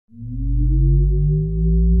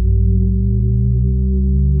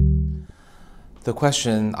The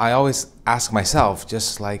question I always ask myself,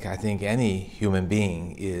 just like I think any human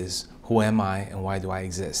being, is who am I and why do I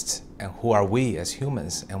exist? And who are we as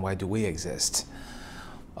humans and why do we exist?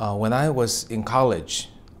 When I was in college,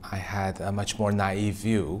 I had a much more naive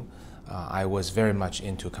view. I was very much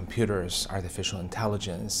into computers, artificial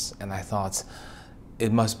intelligence, and I thought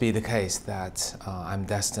it must be the case that I'm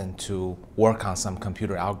destined to work on some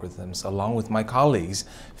computer algorithms along with my colleagues,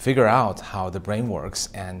 figure out how the brain works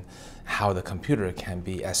and how the computer can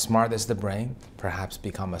be as smart as the brain, perhaps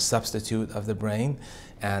become a substitute of the brain,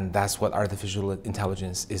 and that's what artificial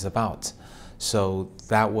intelligence is about. So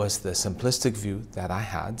that was the simplistic view that I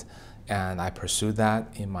had, and I pursued that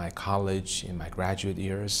in my college, in my graduate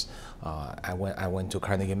years. I went to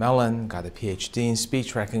Carnegie Mellon, got a Ph.D. in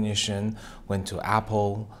speech recognition, went to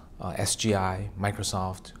Apple, SGI,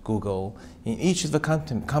 Microsoft, Google, in each of the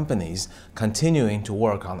companies continuing to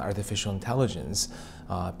work on artificial intelligence,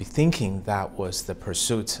 thinking that was the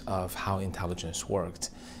pursuit of how intelligence worked,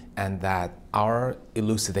 and that our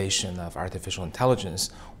elucidation of artificial intelligence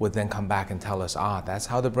would then come back and tell us, that's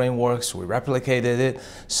how the brain works, we replicated it,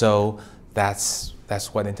 so that's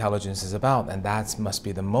what intelligence is about, and that must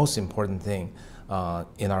be the most important thing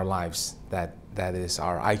in our lives, that is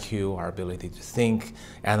our IQ, our ability to think,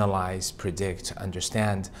 analyze, predict,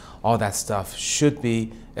 understand. All that stuff should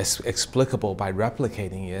be explicable by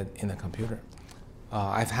replicating it in a computer.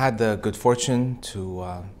 I've had the good fortune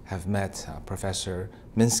to have met Professor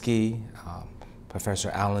Minsky,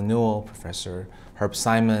 Professor Alan Newell, Professor Herb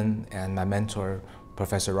Simon, and my mentor,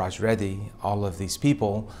 Professor Raj Reddy. All of these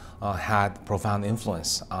people had profound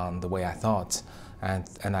influence on the way I thought.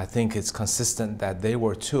 And I think it's consistent that they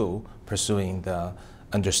were too pursuing the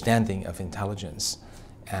understanding of intelligence.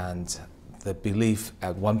 And the belief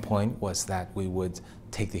at one point was that we would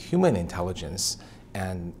take the human intelligence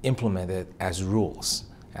and implement it as rules,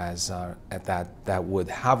 that would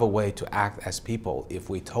have a way to act as people if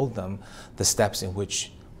we told them the steps in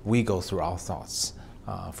which we go through our thoughts.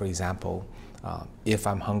 For example, if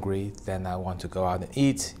I'm hungry, then I want to go out and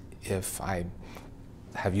eat. If I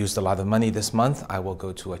have used a lot of money this month, I will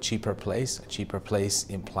go to a cheaper place. A cheaper place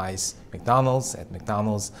implies McDonald's. At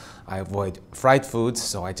McDonald's, I avoid fried foods,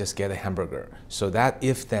 so I just get a hamburger. So that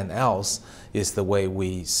if then else is the way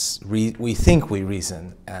we think we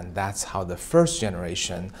reason, and that's how the first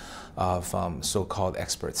generation of so-called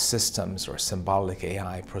expert systems or symbolic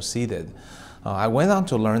AI proceeded. I went on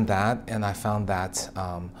to learn that, and I found that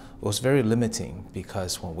it was very limiting,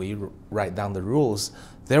 because when we write down the rules,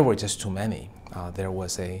 there were just too many. There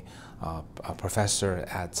was a professor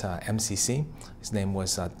at MCC. His name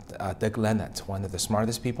was Doug Lennett, one of the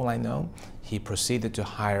smartest people I know. He proceeded to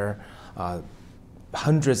hire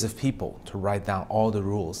hundreds of people to write down all the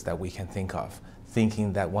rules that we can think of,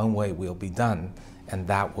 thinking that one way will be done, and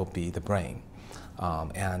that will be the brain.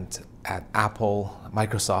 And at Apple,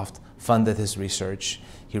 Microsoft funded his research.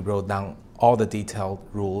 He wrote down all the detailed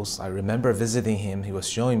rules. I remember visiting him. He was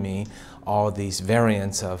showing me all these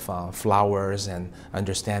variants of flowers and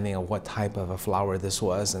understanding of what type of a flower this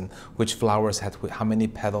was and which flowers had how many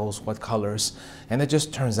petals, what colors. And it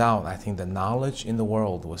just turns out, I think the knowledge in the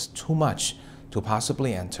world was too much to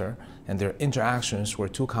possibly enter, and their interactions were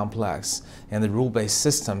too complex, and the rule-based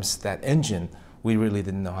systems, that engine, we really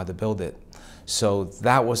didn't know how to build it. So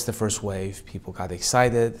that was the first wave. People got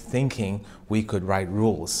excited, thinking we could write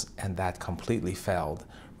rules, and that completely failed,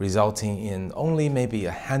 resulting in only maybe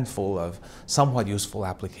a handful of somewhat useful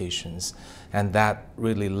applications. And that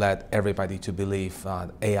really led everybody to believe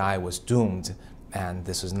AI was doomed, and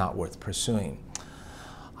this was not worth pursuing.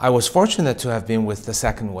 I was fortunate to have been with the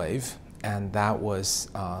second wave, and that was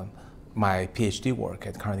my PhD work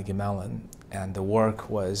at Carnegie Mellon. And the work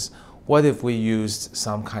was, what if we used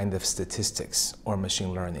some kind of statistics or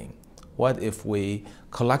machine learning? What if we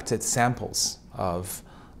collected samples of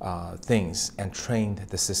things and trained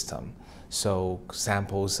the system? So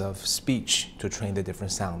samples of speech to train the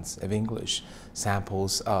different sounds of English,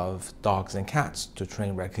 samples of dogs and cats to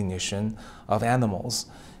train recognition of animals.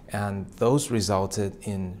 And those resulted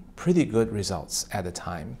in pretty good results at the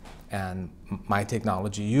time. And my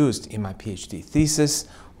technology used in my PhD thesis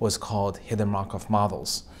was called hidden Markov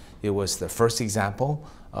models. It was the first example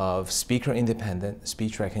of speaker-independent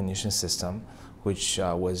speech recognition system, which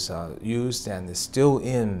was used and is still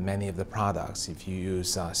in many of the products. If you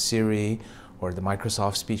use Siri or the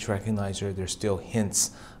Microsoft speech recognizer, there's still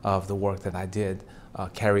hints of the work that I did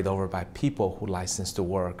carried over by people who licensed to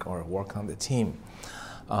work or work on the team.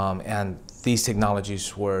 And these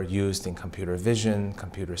technologies were used in computer vision,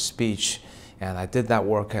 computer speech, and I did that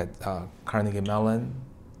work at Carnegie Mellon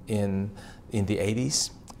in the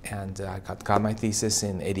 80s. And I got my thesis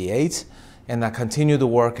in '88, And I continued to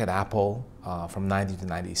work at Apple from 90 to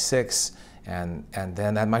 96, and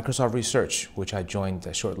then at Microsoft Research, which I joined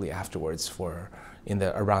shortly afterwards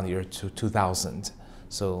around the year 2000.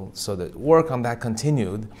 So the work on that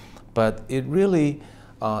continued, but it really,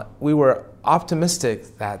 we were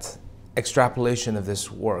optimistic that extrapolation of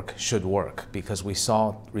this work should work because we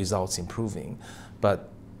saw results improving. But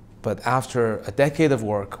after a decade of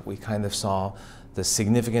work, we kind of saw the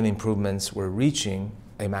significant improvements were reaching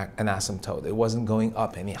an asymptote. It wasn't going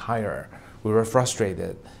up any higher. We were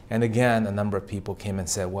frustrated. And again, a number of people came and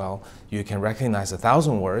said, well, you can recognize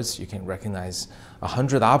 1,000 words, you can recognize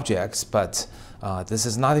 100 objects, but this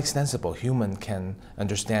is not extensible. Human can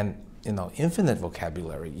understand infinite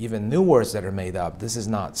vocabulary, even new words that are made up. This is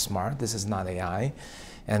not smart, this is not AI.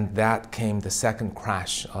 And that came the second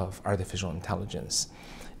crash of artificial intelligence.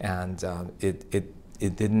 And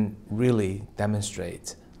it didn't really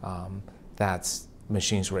demonstrate that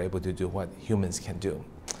machines were able to do what humans can do.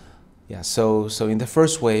 Yeah, so in the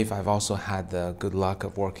first wave, I've also had the good luck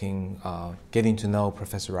of working, getting to know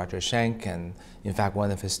Professor Roger Schenck, and in fact,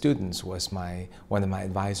 one of his students was one of my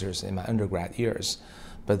advisors in my undergrad years.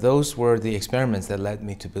 But those were the experiments that led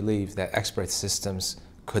me to believe that expert systems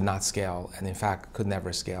could not scale, and in fact, could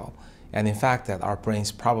never scale. And in fact, that our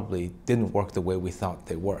brains probably didn't work the way we thought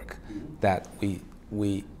they work. That we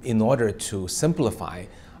in order to simplify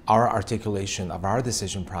our articulation of our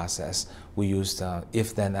decision process, we used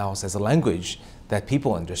if then else as a language that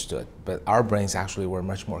people understood, but our brains actually were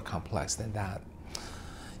much more complex than that.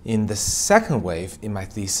 In the second wave, in my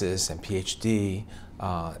thesis and Ph.D.,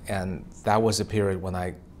 and that was a period when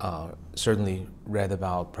I certainly read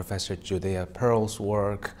about Professor Judea Pearl's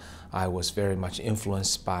work. I was very much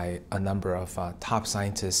influenced by a number of top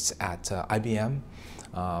scientists at IBM,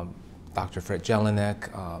 Dr. Fred Jelinek,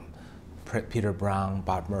 Peter Brown,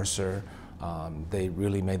 Bob Mercer. They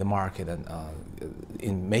really made the market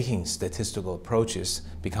in making statistical approaches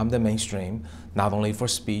become the mainstream, not only for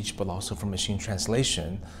speech, but also for machine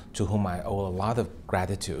translation, to whom I owe a lot of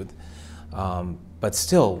gratitude. But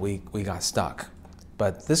still, we got stuck.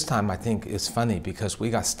 But this time, I think it's funny because we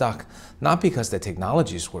got stuck, not because the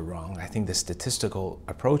technologies were wrong. I think the statistical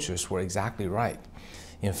approaches were exactly right.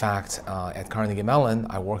 In fact, at Carnegie Mellon,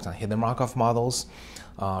 I worked on hidden Markov models.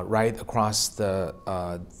 Right across the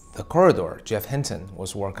corridor, Jeff Hinton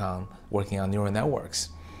was working on neural networks.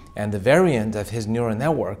 And the variant of his neural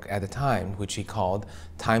network at the time, which he called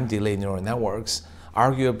time-delayed neural networks,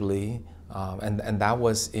 arguably, and that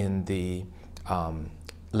was in the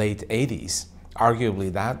late 80s,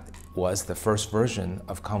 arguably that was the first version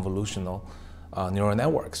of convolutional neural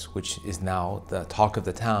networks, which is now the talk of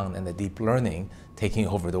the town and the deep learning taking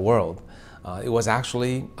over the world. It was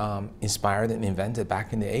actually inspired and invented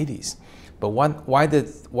back in the 80s. But why did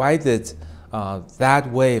that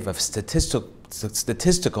wave of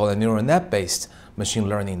statistical and neural net-based machine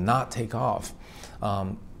learning not take off?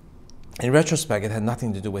 In retrospect, it had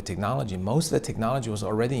nothing to do with technology. Most of the technology was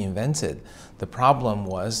already invented. The problem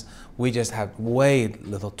was we just had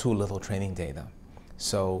too little training data.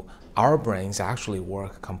 So our brains actually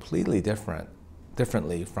work completely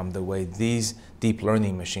differently from the way these deep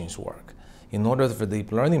learning machines work. In order for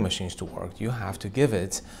deep learning machines to work, you have to give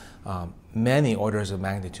it many orders of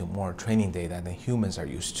magnitude more training data than humans are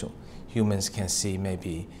used to. Humans can see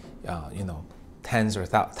maybe tens or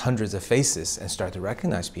hundreds of faces and start to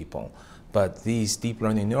recognize people. But these deep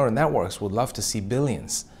learning neural networks would love to see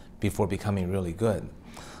billions before becoming really good.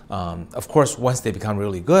 Of course, once they become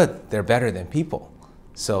really good, they're better than people.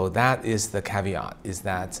 So that is the caveat, is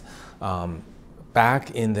that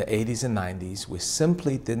back in the 80s and 90s, we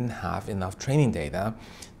simply didn't have enough training data,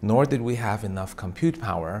 nor did we have enough compute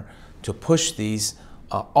power to push these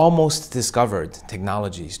almost discovered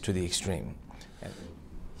technologies to the extreme.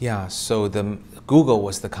 Yeah, so Google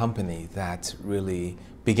was the company that really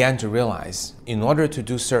began to realize in order to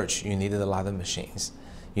do search, you needed a lot of machines.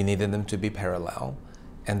 You needed them to be parallel.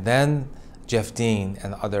 And then Jeff Dean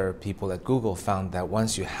and other people at Google found that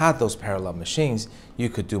once you had those parallel machines, you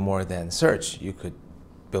could do more than search. You could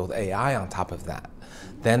build AI on top of that.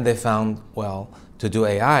 Then they found, well, to do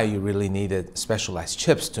AI, you really needed specialized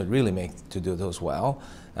chips to do those well.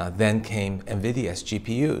 Then came NVIDIA's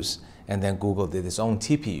GPUs, and then Google did its own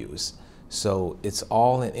TPUs. So it's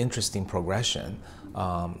all an interesting progression.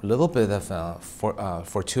 Little bit of a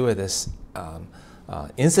fortuitous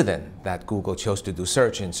incident that Google chose to do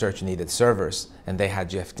search, and search needed servers, and they had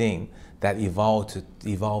Jeff Dean, that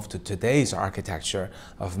evolved to today's architecture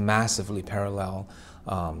of massively parallel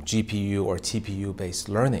GPU or TPU-based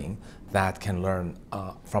learning that can learn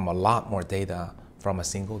from a lot more data from a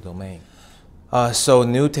single domain. So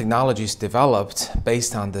new technologies developed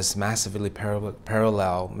based on this massively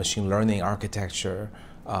parallel machine learning architecture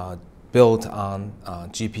built on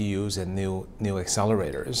GPUs and new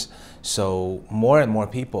accelerators. So more and more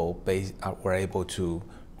people were able to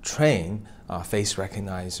train face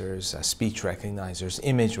recognizers, speech recognizers,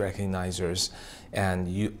 image recognizers,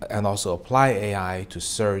 and also apply AI to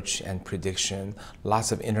search and prediction.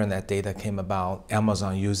 Lots of internet data came about.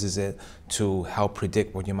 Amazon uses it to help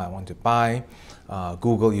predict what you might want to buy.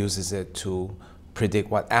 Google uses it to predict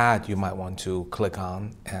what ad you might want to click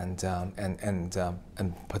on and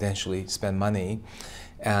potentially spend money.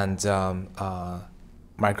 And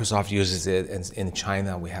Microsoft uses it. In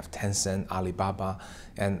China, we have Tencent, Alibaba,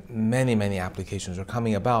 and many applications are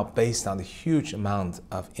coming about based on the huge amount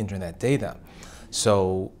of internet data.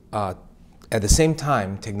 So at the same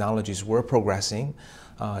time, technologies were progressing.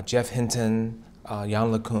 Jeff Hinton,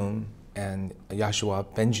 Yann LeCun, and Yoshua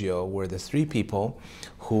Bengio were the three people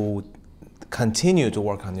who continued to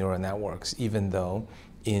work on neural networks, even though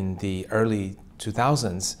in the early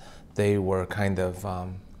 2000s, they were kind of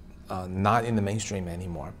not in the mainstream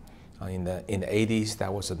anymore. In the 80s,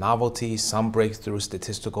 that was a novelty, some breakthrough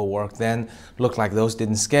statistical work. Then looked like those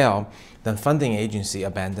didn't scale. Then funding agency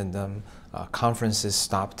abandoned them. Conferences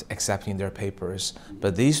stopped accepting their papers.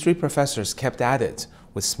 But these three professors kept at it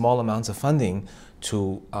with small amounts of funding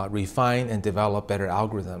to refine and develop better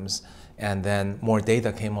algorithms. And then more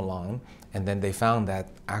data came along. And then they found that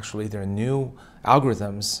actually there are new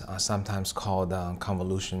algorithms, sometimes called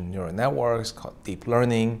convolution neural networks, called deep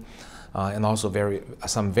learning, and also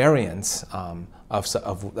some variants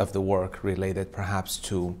of the work related perhaps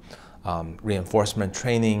to reinforcement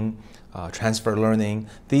training, transfer learning.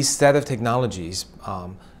 These set of technologies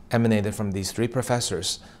emanated from these three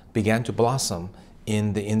professors, began to blossom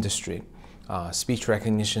in the industry. Speech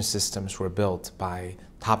recognition systems were built by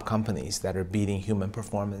top companies that are beating human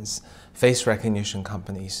performance. Face recognition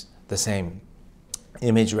companies, the same.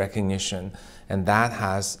 Image recognition, and that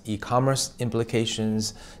has e-commerce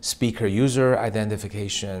implications, speaker user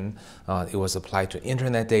identification. It was applied to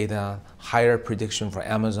internet data, higher prediction for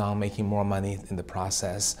Amazon, making more money in the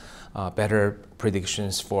process, better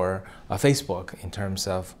predictions for Facebook in terms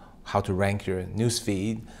of how to rank your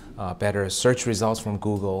newsfeed, better search results from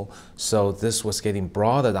Google. So this was getting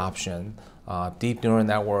broad adoption. Deep neural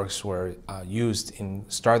networks were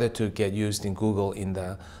started to get used in Google in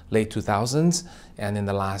the late 2000s, and in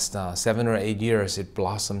the last 7 or 8 years, it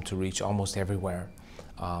blossomed to reach almost everywhere.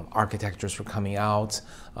 Architectures were coming out,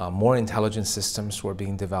 more intelligent systems were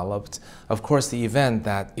being developed. Of course, the event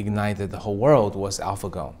that ignited the whole world was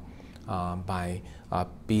AlphaGo, by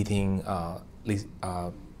beating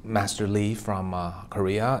Master Li from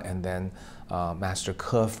Korea and then Master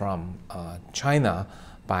Ke from China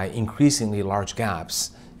by increasingly large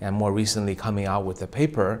gaps, and more recently coming out with a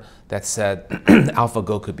paper that said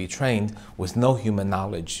AlphaGo could be trained with no human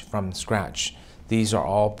knowledge from scratch. These are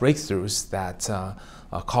all breakthroughs that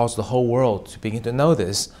caused the whole world to begin to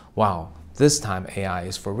notice, wow, this time AI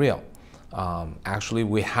is for real. Actually,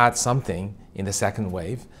 we had something in the second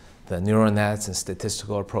wave. The neural nets and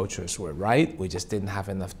statistical approaches were right. We just didn't have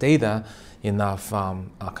enough data, enough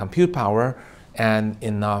compute power, and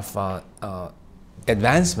enough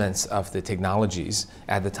advancements of the technologies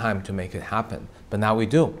at the time to make it happen. But now we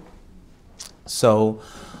do. So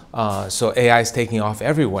AI is taking off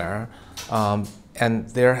everywhere, and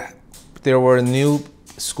there were new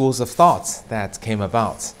schools of thoughts that came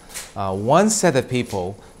about. One set of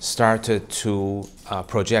people started to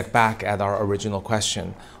project back at our original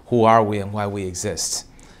question, who are we and why we exist?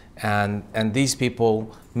 And these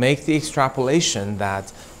people make the extrapolation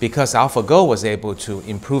that because AlphaGo was able to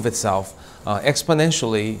improve itself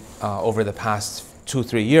exponentially over the past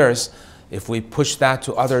 2-3 years, if we push that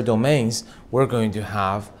to other domains, we're going to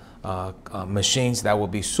have machines that will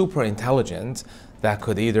be super intelligent, that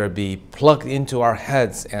could either be plugged into our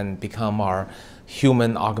heads and become our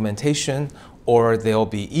human augmentation, or they'll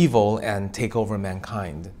be evil and take over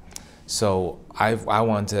mankind. So I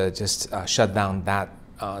want to just shut down that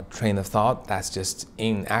train of thought. That's just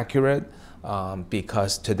inaccurate,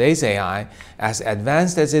 because today's AI, as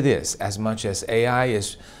advanced as it is, as much as AI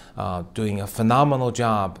is doing a phenomenal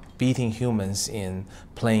job beating humans in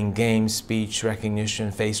playing games, speech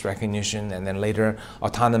recognition, face recognition, and then later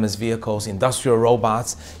autonomous vehicles, industrial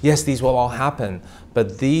robots, yes, these will all happen,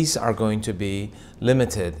 but these are going to be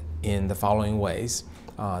limited in the following ways.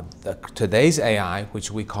 Today's AI,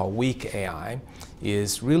 which we call weak AI,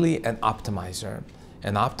 is really an optimizer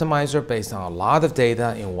based on a lot of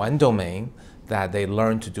data in one domain that they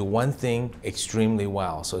learn to do one thing extremely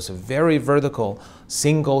well. So it's a very vertical,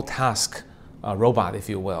 single task robot, if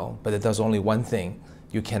you will, but it does only one thing.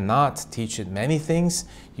 You cannot teach it many things.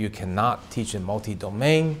 You cannot teach it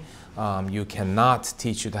multi-domain. You cannot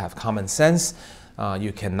teach it to have common sense.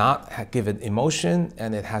 You cannot give it emotion,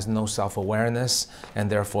 and it has no self-awareness, and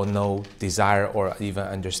therefore no desire or even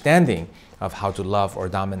understanding of how to love or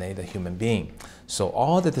dominate a human being. So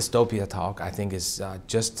all the dystopia talk, I think, is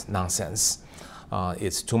just nonsense.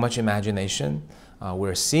 It's too much imagination.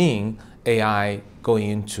 We're seeing AI going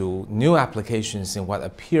into new applications in what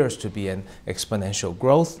appears to be an exponential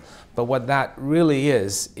growth, but what that really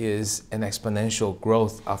is an exponential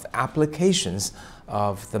growth of applications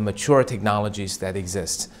of the mature technologies that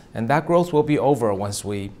exist. And that growth will be over once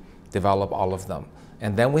we develop all of them.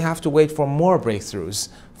 And then we have to wait for more breakthroughs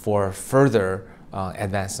for further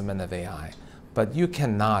advancement of AI. But you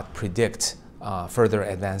cannot predict further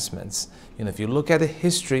advancements. If you look at the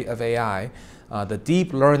history of AI, the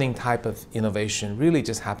deep learning type of innovation really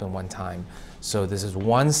just happened one time. So this is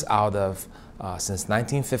once out of, since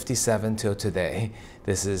 1957 till today,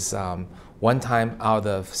 this is one time out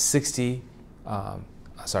of 60,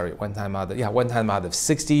 one time out of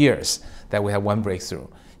 60 years that we have one breakthrough.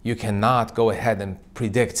 You cannot go ahead and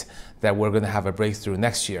predict that we're going to have a breakthrough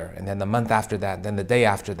next year, and then the month after that, then the day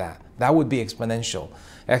after that. That would be exponential.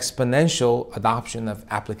 Exponential adoption of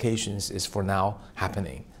applications is for now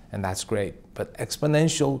happening, and that's great. But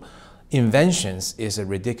exponential inventions is a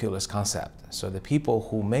ridiculous concept. So the people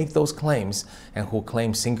who make those claims and who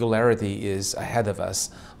claim singularity is ahead of us,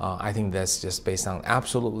 I think that's just based on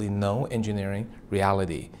absolutely no engineering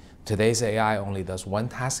reality. Today's AI only does one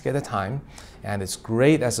task at a time, and it's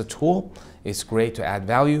great as a tool. It's great to add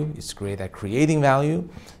value. It's great at creating value.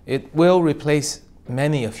 It will replace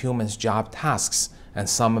many of humans' job tasks and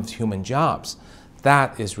some of human jobs.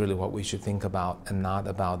 That is really what we should think about, and not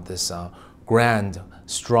about this grand,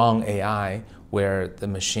 strong AI where the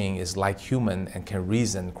machine is like human and can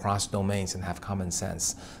reason cross domains and have common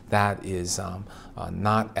sense. That is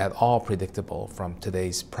not at all predictable from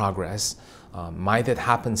today's progress. Might it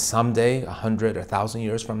happen someday, 100 or 1,000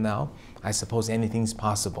 years from now? I suppose anything's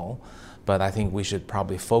possible, but I think we should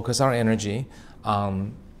probably focus our energy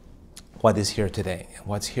on what is here today. And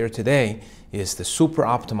what's here today is the super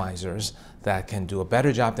optimizers that can do a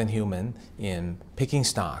better job than human in picking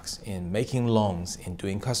stocks, in making loans, in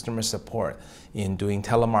doing customer support, in doing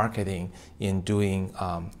telemarketing, in doing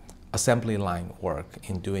assembly line work,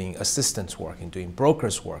 in doing assistance work, in doing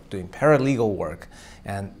brokers work, doing paralegal work,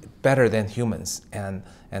 and better than humans. And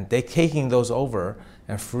they taking those over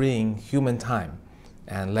and freeing human time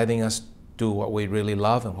and letting us do what we really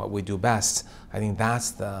love and what we do best. I think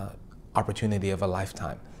that's the opportunity of a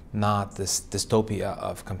lifetime, not this dystopia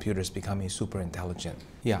of computers becoming super intelligent.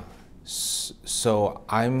 Yeah, so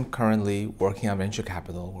I'm currently working on venture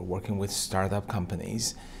capital. We're working with startup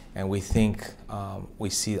companies, and we think we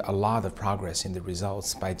see a lot of progress in the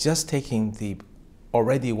results by just taking the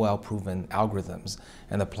already well-proven algorithms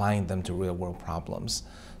and applying them to real-world problems.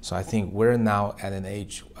 So I think we're now at an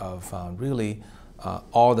age of really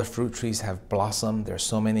all the fruit trees have blossomed. There's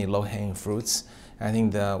so many low-hanging fruits. I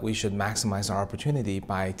think that we should maximize our opportunity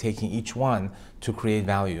by taking each one to create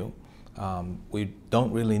value. We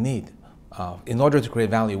don't really need, in order to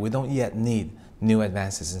create value, we don't yet need new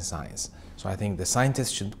advances in science. So I think the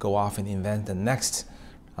scientists should go off and invent the next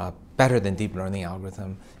better than deep learning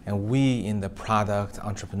algorithm, and we in the product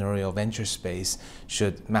entrepreneurial venture space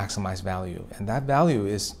should maximize value. And that value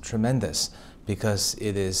is tremendous because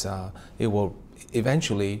it will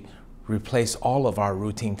eventually replace all of our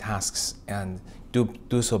routine tasks and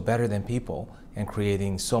do so better than people, and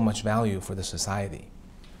creating so much value for the society.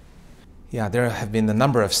 Yeah, there have been a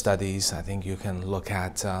number of studies. I think you can look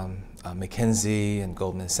at McKinsey and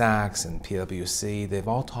Goldman Sachs and PwC. They've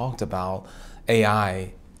all talked about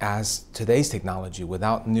AI as today's technology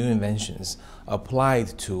without new inventions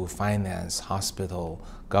applied to finance, hospital,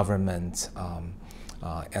 government,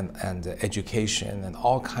 and education and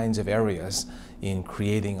all kinds of areas in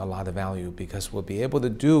creating a lot of value, because we'll be able to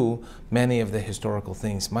do many of the historical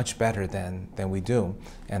things much better than we do,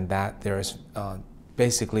 and that there is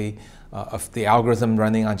basically the algorithm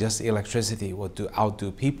running on just electricity will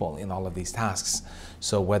outdo people in all of these tasks.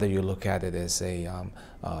 So whether you look at it as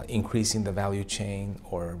increasing the value chain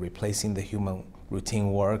or replacing the human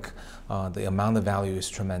routine work, the amount of value is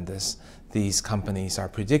tremendous. These companies are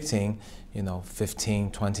predicting,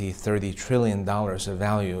 15, 20, 30 trillion dollars of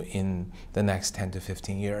value in the next 10 to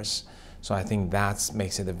 15 years. So I think that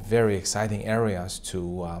makes it a very exciting area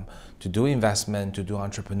to do investment, to do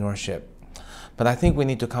entrepreneurship. But I think we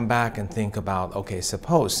need to come back and think about, okay,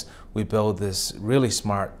 suppose we build this really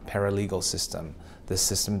smart paralegal system, this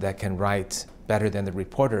system that can write better than the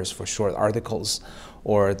reporters for short articles,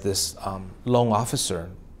 or this loan officer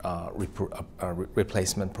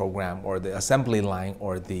replacement program, or the assembly line,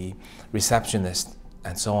 or the receptionist,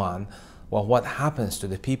 and so on. Well, what happens to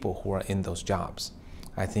the people who are in those jobs?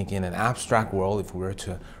 I think in an abstract world, if we were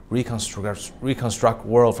to reconstruct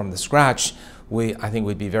world from the scratch, I think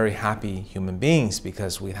we'd be very happy human beings,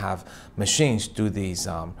 because we have machines do these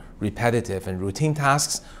repetitive and routine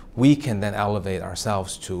tasks. We can then elevate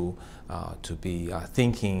ourselves to be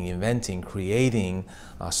thinking, inventing, creating,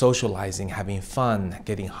 socializing, having fun,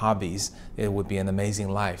 getting hobbies. It would be an amazing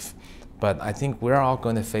life. But I think we're all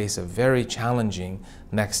going to face a very challenging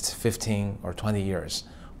next 15 or 20 years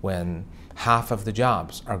when half of the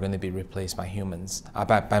jobs are going to be replaced by humans,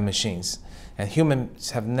 by machines. And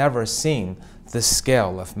humans have never seen this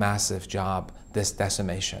scale of massive job, this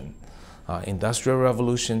decimation. Industrial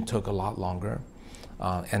Revolution took a lot longer.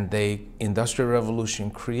 And the Industrial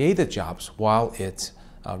Revolution created jobs while it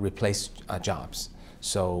replaced jobs.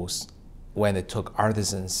 So when it took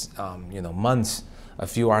artisans, months, a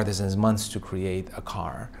few artisans months to create a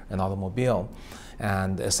car, an automobile,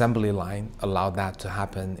 and the assembly line allowed that to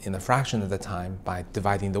happen in a fraction of the time by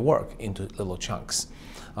dividing the work into little chunks.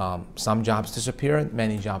 Some jobs disappeared,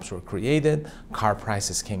 many jobs were created, car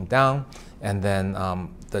prices came down, and then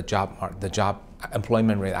the job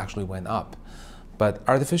employment rate actually went up. But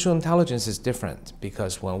artificial intelligence is different,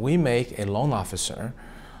 because when we make a loan officer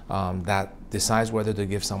that decides whether to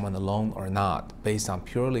give someone a loan or not based on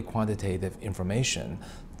purely quantitative information,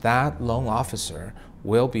 that loan officer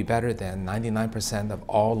will be better than 99% of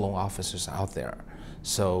all loan officers out there.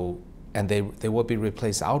 So, and they will be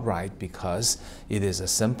replaced outright, because it is a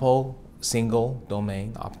simple, single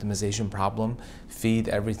domain optimization problem. Feed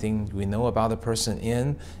everything we know about the person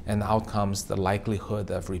in, and out comes the likelihood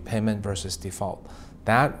of repayment versus default.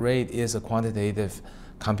 That rate is a quantitative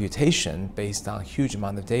computation based on a huge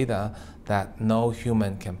amount of data that no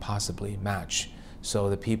human can possibly match. So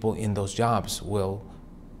the people in those jobs will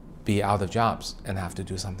be out of jobs and have to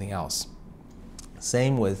do something else.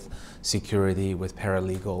 Same with security, with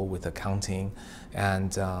paralegal, with accounting,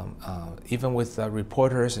 and even with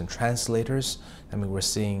reporters and translators. I mean, we're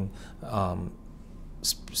seeing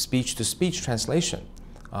speech-to-speech translation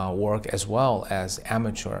work, as well as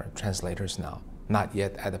amateur translators now. Not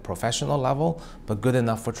yet at a professional level, but good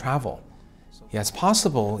enough for travel. Yeah, it's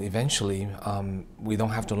possible eventually we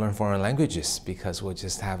don't have to learn foreign languages, because we'll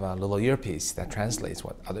just have a little earpiece that translates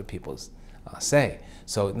what other people say.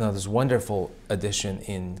 So this wonderful addition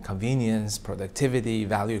in convenience, productivity,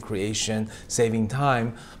 value creation, saving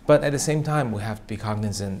time. But at the same time, we have to be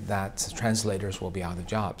cognizant that translators will be out of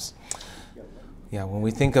jobs. Yeah, when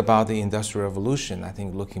we think about the Industrial Revolution, I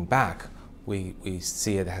think looking back, we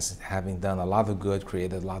see it as having done a lot of good,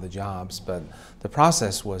 created a lot of jobs, but the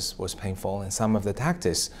process was painful, and some of the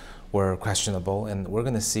tactics were questionable, and we're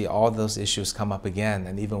going to see all those issues come up again,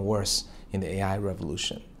 and even worse in the AI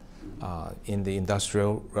revolution. In the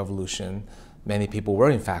Industrial Revolution, many people were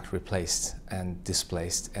in fact replaced and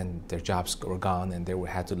displaced, and their jobs were gone, and they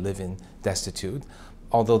had to live in destitute.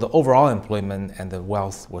 Although the overall employment and the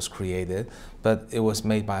wealth was created, but it was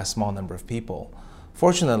made by a small number of people.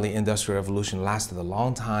 Fortunately, Industrial Revolution lasted a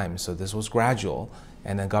long time, so this was gradual,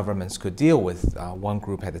 and then governments could deal with one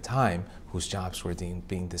group at a time whose jobs were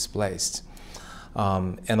being displaced.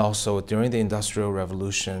 And also, during the Industrial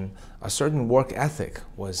Revolution, a certain work ethic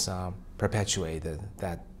was perpetuated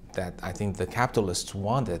that I think the capitalists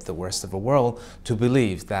wanted the rest of the world to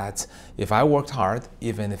believe that if I worked hard,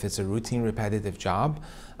 even if it's a routine, repetitive job,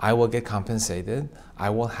 I will get compensated, I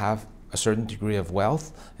will have a certain degree of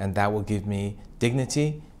wealth, and that will give me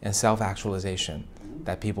dignity and self-actualization.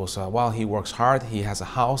 That people say, well, he works hard, he has a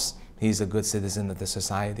house, he's a good citizen of the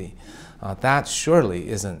society. That surely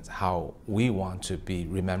isn't how we want to be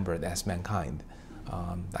remembered as mankind.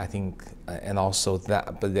 I think, and also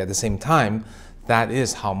that, but at the same time, that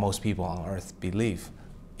is how most people on Earth believe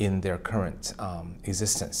in their current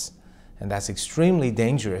existence. And that's extremely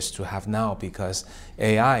dangerous to have now, because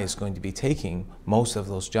AI is going to be taking most of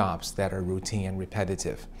those jobs that are routine and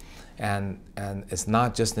repetitive. And it's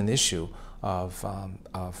not just an issue of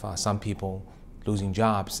some people losing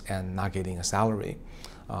jobs and not getting a salary.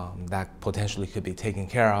 That potentially could be taken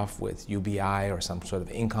care of with UBI or some sort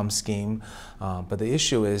of income scheme. But the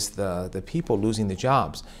issue is the people losing the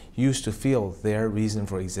jobs used to feel their reason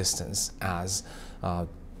for existence as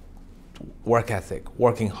work ethic,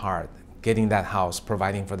 working hard, getting that house,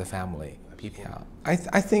 providing for the family. Yeah. I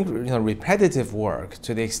think repetitive work,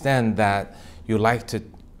 to the extent that you like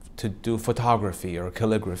to to do photography or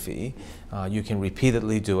calligraphy. You can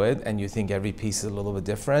repeatedly do it, and you think every piece is a little bit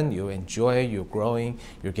different. You enjoy, you're growing,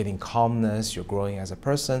 you're getting calmness, you're growing as a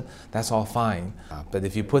person. That's all fine. But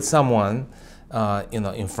if you put someone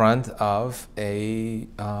in front of a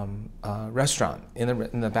restaurant,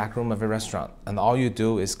 in the back room of a restaurant, and all you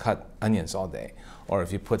do is cut onions all day, or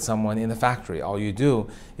if you put someone in a factory, all you do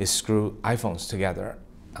is screw iPhones together,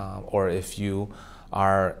 or if you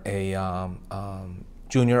are a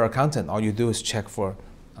junior accountant, all you do is check for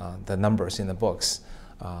the numbers in the books.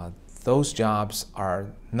 Those jobs are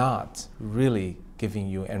not really giving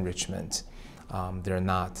you enrichment. They're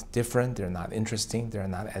not different, they're not interesting, they're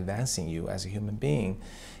not advancing you as a human being.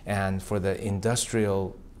 And for the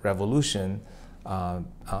Industrial Revolution,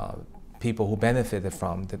 people who benefited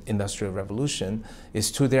from the Industrial Revolution,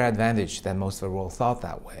 is to their advantage that most of the world thought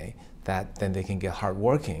that way, that then they can get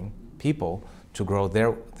hardworking people to grow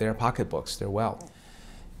their pocketbooks, their wealth.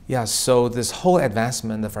 Yeah, so this whole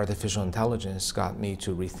advancement of artificial intelligence got me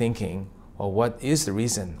to rethinking, well, what is the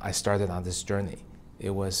reason I started on this journey? It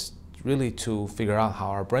was really to figure out how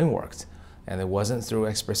our brain worked. And it wasn't through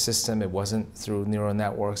expert system, it wasn't through neural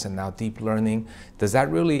networks and now deep learning. Does that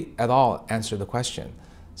really at all answer the question?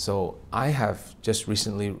 So I have just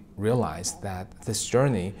recently realized that this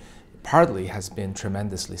journey partly has been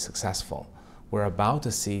tremendously successful. We're about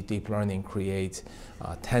to see deep learning create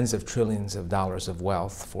tens of trillions of dollars of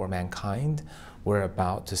wealth for mankind. We're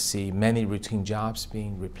about to see many routine jobs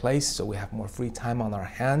being replaced, so we have more free time on our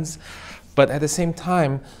hands. But at the same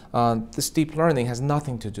time, this deep learning has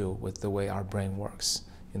nothing to do with the way our brain works.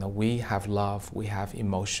 We have love, we have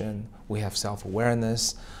emotion, we have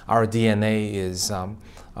self-awareness. Our DNA is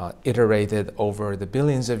iterated over the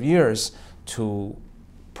billions of years to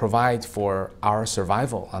provide for our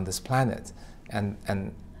survival on this planet.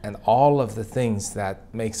 And all of the things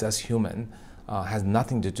that makes us human has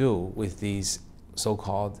nothing to do with these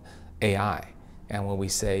so-called AI. And when we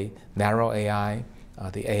say narrow AI,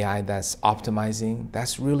 the AI that's optimizing,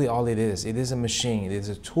 that's really all it is. It is a machine, it is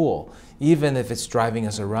a tool. Even if it's driving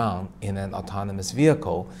us around in an autonomous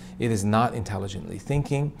vehicle, it is not intelligently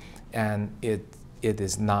thinking, and it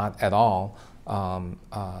is not at all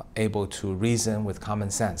able to reason with common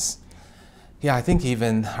sense. Yeah, I think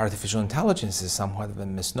even artificial intelligence is somewhat of a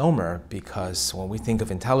misnomer, because when we think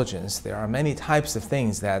of intelligence, there are many types of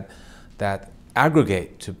things that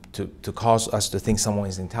aggregate to cause us to think someone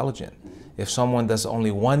is intelligent. If someone does only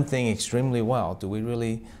one thing extremely well, do we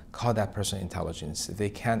really call that person intelligence? If they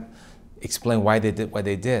can't explain why they did what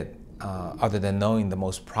they did, other than knowing the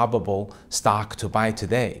most probable stock to buy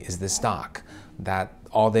today is this stock, that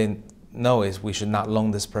all they know is we should not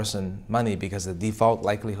loan this person money because the default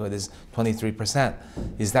likelihood is 23%.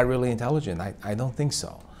 Is that really intelligent? I don't think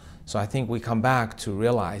so. So I think we come back to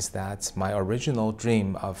realize that my original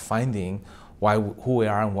dream of finding who we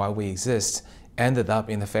are and why we exist ended up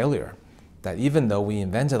in a failure. That even though we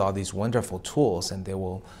invented all these wonderful tools and they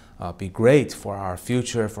will be great for our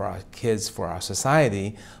future, for our kids, for our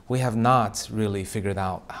society, we have not really figured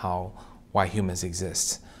out why humans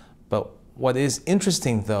exist. But what is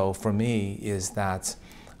interesting, though, for me is that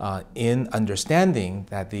in understanding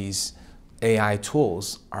that these AI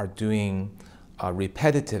tools are doing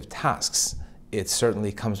repetitive tasks, it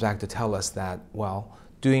certainly comes back to tell us that, well,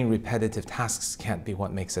 doing repetitive tasks can't be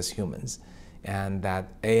what makes us humans, and that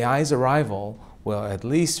AI's arrival will at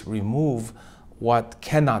least remove what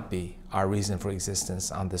cannot be our reason for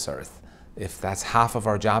existence on this earth. If that's half of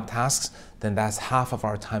our job tasks, then that's half of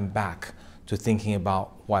our time back to thinking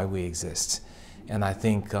about why we exist. And I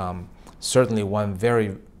think certainly one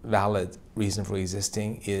very valid reason for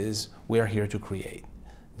existing is we are here to create.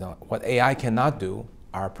 What AI cannot do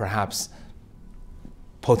are perhaps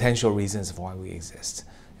potential reasons of why we exist.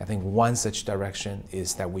 I think one such direction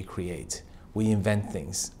is that we create. We invent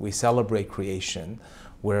things. We celebrate creation.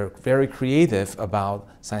 We're very creative about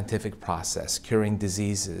scientific process, curing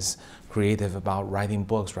diseases, creative about writing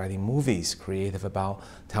books, writing movies, creative about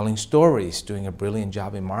telling stories, doing a brilliant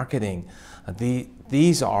job in marketing.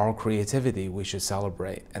 These are all creativity we should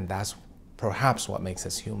celebrate, and that's perhaps what makes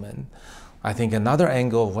us human. I think another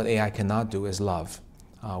angle of what AI cannot do is love.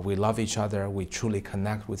 We love each other, we truly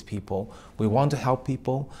connect with people. We want to help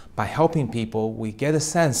people. By helping people, we get a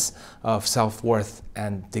sense of self-worth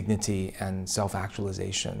and dignity and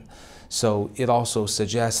self-actualization. So it also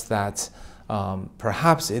suggests that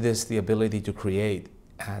perhaps it is the ability to create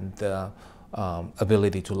and the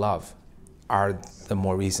ability to love are the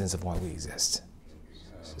more reasons of why we exist.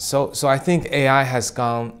 So I think AI has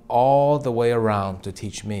gone all the way around to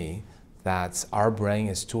teach me that our brain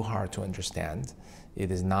is too hard to understand. It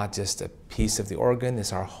is not just a piece of the organ,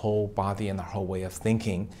 it's our whole body and our whole way of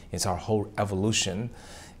thinking. It's our whole evolution.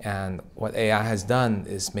 And what AI has done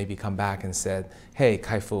is maybe come back and said, hey,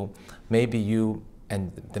 Kai-Fu, maybe you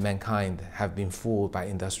and the mankind have been fooled by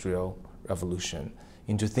industrial revolution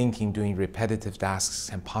into thinking doing repetitive tasks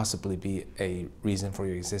can possibly be a reason for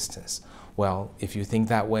your existence. Well, if you think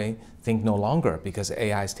that way, think no longer, because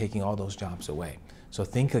AI is taking all those jobs away. So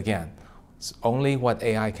think again. It's only what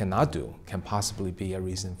AI cannot do can possibly be a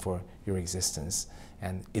reason for your existence.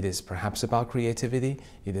 And it is perhaps about creativity,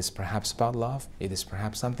 it is perhaps about love, it is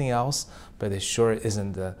perhaps something else, but it sure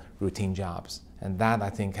isn't the routine jobs. And that, I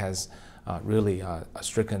think, has really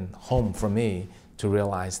stricken home for me to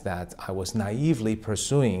realize that I was naively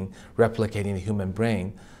pursuing replicating the human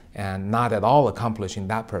brain and not at all accomplishing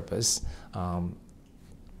that purpose.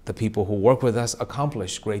 The people who work with us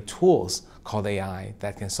accomplish great tools called AI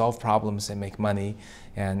that can solve problems and make money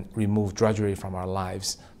and remove drudgery from our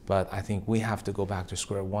lives. But I think we have to go back to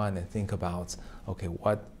square one and think about, okay,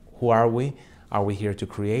 who are we? Are we here to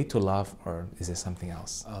create, to love, or is it something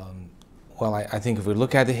else? Well, I think if we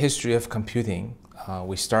look at the history of computing,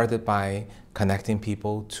 we started by connecting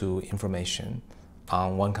people to information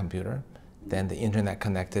on one computer. Then the internet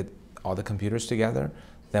connected all the computers together.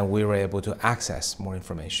 Then we were able to access more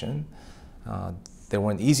information. They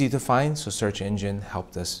weren't easy to find, so search engine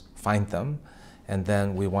helped us find them. And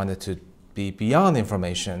then we wanted to be beyond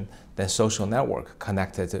information, then social network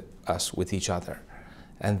connected us with each other.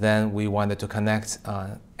 And then we wanted to connect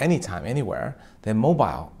anytime, anywhere. Then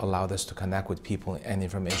mobile allowed us to connect with people and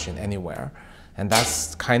information anywhere. And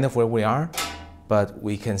that's kind of where we are. But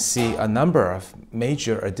we can see a number of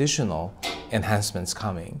major additional enhancements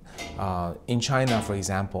coming. In China, for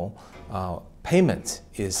example, payment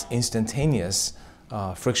is instantaneous,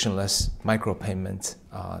 frictionless micropayment,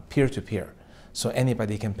 peer-to-peer. So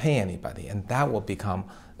anybody can pay anybody, and that will become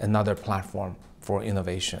another platform for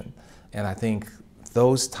innovation. And I think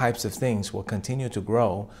those types of things will continue to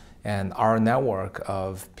grow, and our network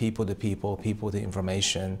of people to people, people to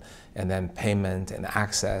information, and then payment and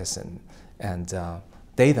access and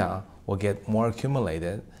data will get more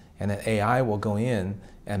accumulated, and then AI will go in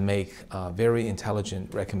and make very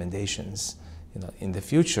intelligent recommendations. In the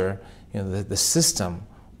future, the system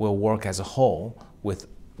will work as a whole with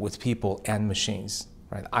people and machines.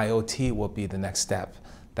 Right? IoT will be the next step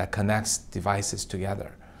that connects devices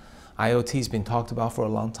together. IoT has been talked about for a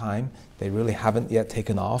long time. They really haven't yet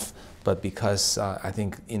taken off, but because I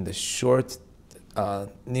think in the short,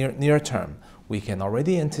 near term, we can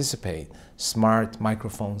already anticipate smart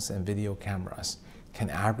microphones and video cameras can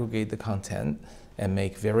aggregate the content and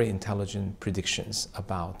make very intelligent predictions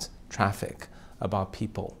about traffic, about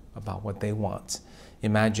people, about what they want.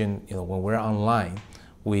 Imagine, when we're online,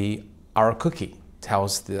 our cookie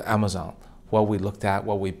tells the Amazon what we looked at,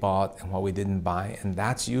 what we bought, and what we didn't buy, and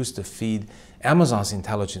that's used to feed Amazon's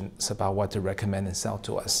intelligence about what to recommend and sell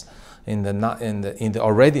to us. In the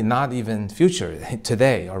already not even future,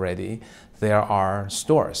 today already, there are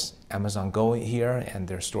stores, Amazon Go here, and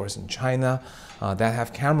there are stores in China that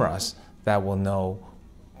have cameras that will know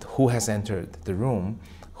who has entered the room,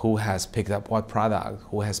 who has picked up what product,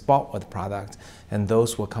 who has bought what product, and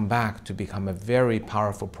those will come back to become a very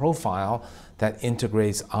powerful profile that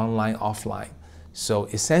integrates online, offline. So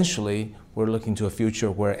essentially, we're looking to a future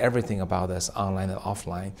where everything about us, online and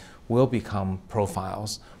offline, will become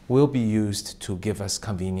profiles, will be used to give us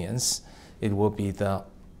convenience. It will be the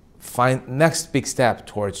next big step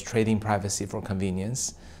towards trading privacy for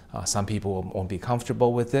convenience. Some people won't be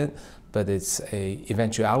comfortable with it, but it's an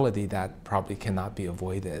eventuality that probably cannot be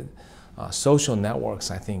avoided. Social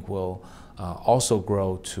networks, I think, will also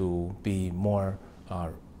grow to be more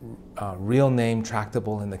real name,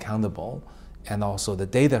 tractable, and accountable. And also the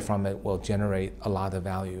data from it will generate a lot of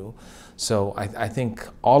value. So I think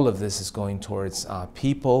all of this is going towards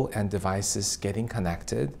people and devices getting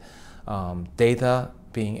connected, data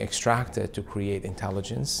being extracted to create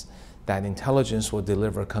intelligence. That intelligence will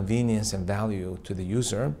deliver convenience and value to the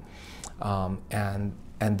user. And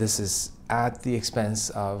this is at the expense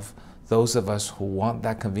of those of us who want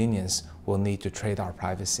that convenience will need to trade our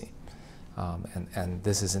privacy. And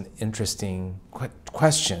this is an interesting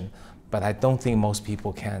question, but I don't think most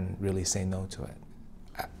people can really say no to it.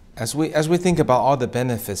 As we think about all the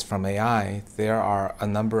benefits from AI, there are a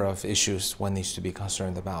number of issues one needs to be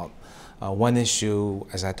concerned about. One issue,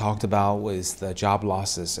 as I talked about, was the job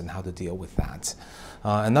losses and how to deal with that.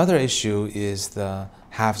 Another issue is the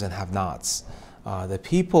haves and have-nots. The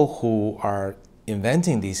people who are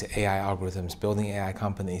inventing these AI algorithms, building AI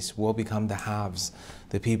companies, will become the haves.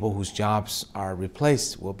 The people whose jobs are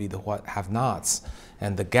replaced will be the have-nots.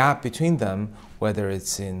 And the gap between them, whether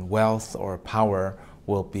it's in wealth or power,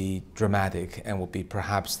 will be dramatic and will be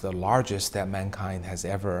perhaps the largest that mankind has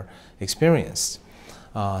ever experienced.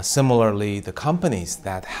 Similarly, the companies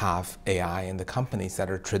that have AI and the companies that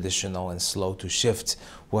are traditional and slow to shift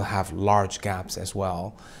will have large gaps as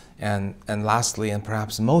well. And lastly, and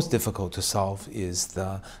perhaps most difficult to solve, is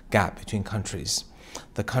the gap between countries.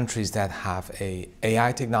 The countries that have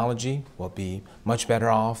AI technology will be much better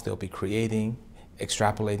off. They'll be creating,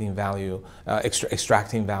 extrapolating value,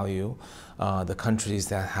 extracting value. The countries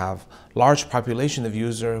that have large population of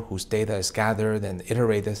users whose data is gathered and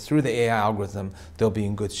iterated through the AI algorithm, they'll be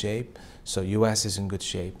in good shape. So US is in good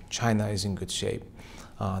shape, China is in good shape.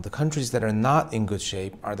 The countries that are not in good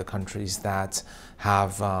shape are the countries that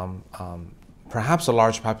have perhaps a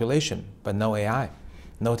large population, but no AI,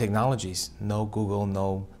 no technologies, no Google,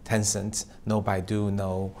 no Tencent, no Baidu,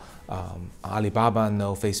 no Alibaba,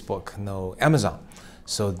 no Facebook, no Amazon.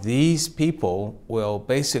 So these people will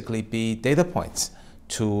basically be data points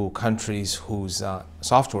to countries whose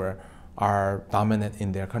software are dominant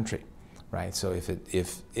in their country, right? So if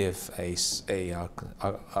a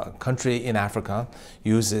country in Africa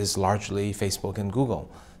uses largely Facebook and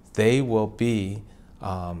Google, they will be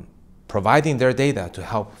providing their data to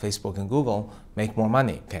help Facebook and Google make more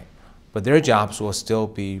money, okay? But their jobs will still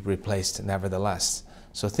be replaced nevertheless.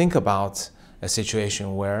 So think about a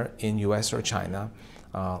situation where in US or China,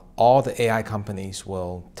 all the AI companies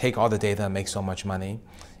will take all the data and make so much money,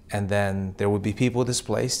 and then there will be people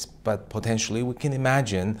displaced, but potentially we can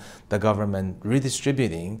imagine the government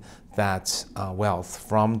redistributing that wealth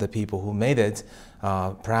from the people who made it,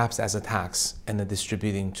 perhaps as a tax, and then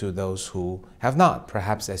distributing to those who have not,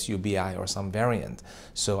 perhaps as UBI or some variant.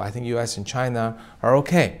 So I think US and China are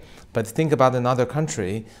okay. But think about another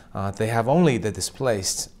country, they have only the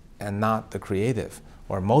displaced and not the creative,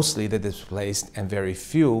 or mostly the displaced and very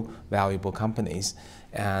few valuable companies.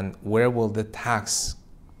 And where will the tax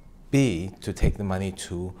be to take the money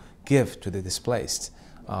to give to the displaced?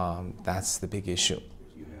 That's the big issue.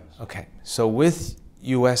 Okay, so with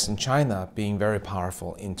US and China being very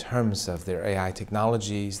powerful in terms of their AI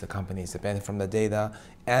technologies, the companies that benefit from the data,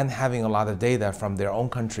 and having a lot of data from their own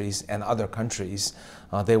countries and other countries,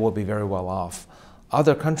 they will be very well off.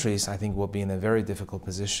 Other countries, I think, will be in a very difficult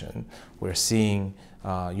position. We're seeing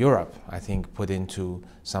Europe, I think, put into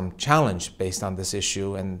some challenge based on this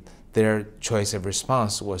issue, and their choice of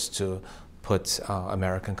response was to put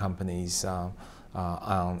American companies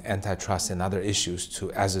on antitrust and other issues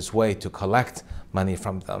as its way to collect money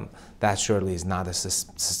from them. That surely is not a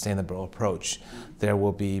sustainable approach. There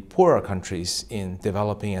will be poorer countries in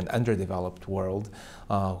developing and underdeveloped world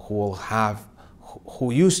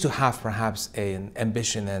who used to have perhaps an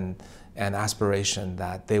ambition and aspiration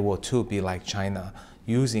that they will too be like China,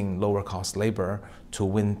 using lower cost labor to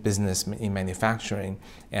win business in manufacturing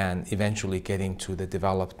and eventually getting to the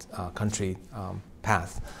developed country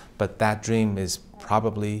path. But that dream is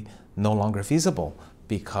probably no longer feasible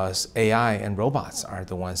because AI and robots are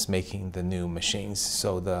the ones making the new machines.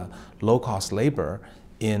 So the low cost labor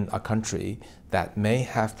in a country that may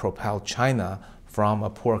have propelled China from a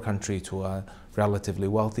poor country to a relatively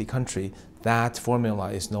wealthy country, that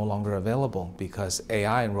formula is no longer available because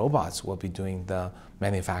AI and robots will be doing the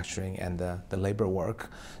manufacturing and the labor work.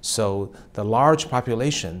 So the large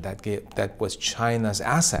population that was China's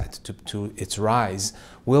asset to its rise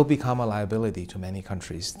will become a liability to many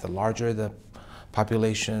countries. The larger the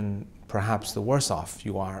population, perhaps the worse off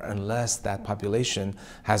you are, unless that population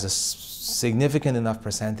has a significant enough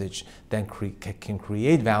percentage that can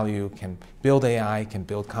create value, can build AI, can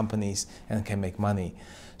build companies, and can make money.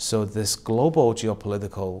 So this global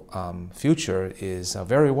geopolitical future is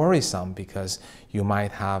very worrisome because you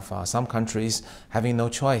might have some countries having no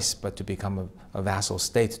choice but to become a vassal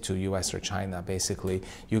state to US or China. Basically,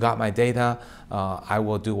 you got my data, I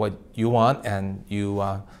will do what you want, and you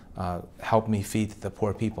help me feed the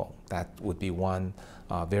poor people. That would be one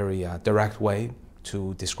very direct way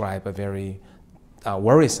to describe a very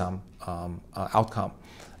worrisome outcome.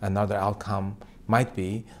 Another outcome might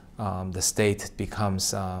be the state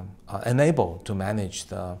becomes unable to manage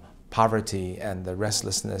the poverty and the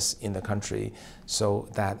restlessness in the country, so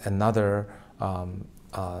that another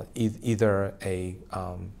either a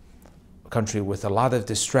country with a lot of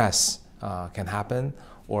distress can happen,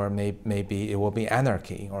 or maybe it will be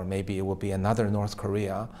anarchy, or maybe it will be another North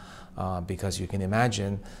Korea, because you can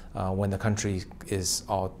imagine when the country is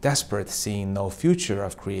all desperate, seeing no future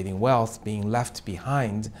of creating wealth, being left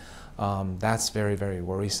behind, that's very, very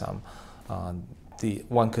worrisome.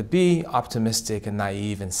 One could be optimistic and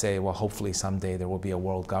naive and say, well, hopefully someday there will be a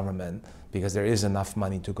world government because there is enough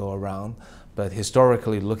money to go around. But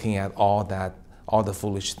historically, looking at all the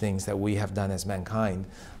foolish things that we have done as mankind,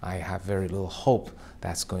 I have very little hope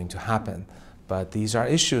that's going to happen. But these are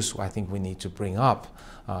issues I think we need to bring up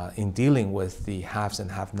in dealing with the haves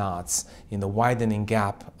and have-nots, in the widening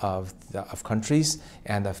gap of countries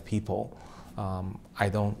and of people. I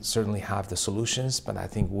don't certainly have the solutions, but I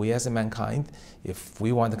think we as a mankind, if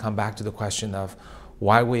we want to come back to the question of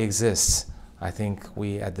why we exist, I think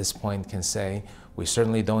we at this point can say we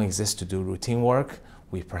certainly don't exist to do routine work.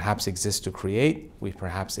 We perhaps exist to create. We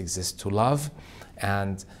perhaps exist to love.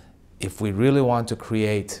 And if we really want to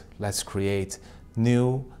create, let's create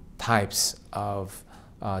new types of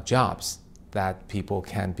jobs that people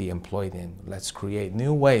can be employed in. Let's create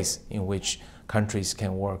new ways in which countries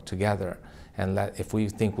can work together. And if we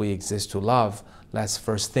think we exist to love, let's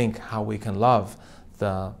first think how we can love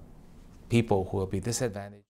the people who will be disadvantaged.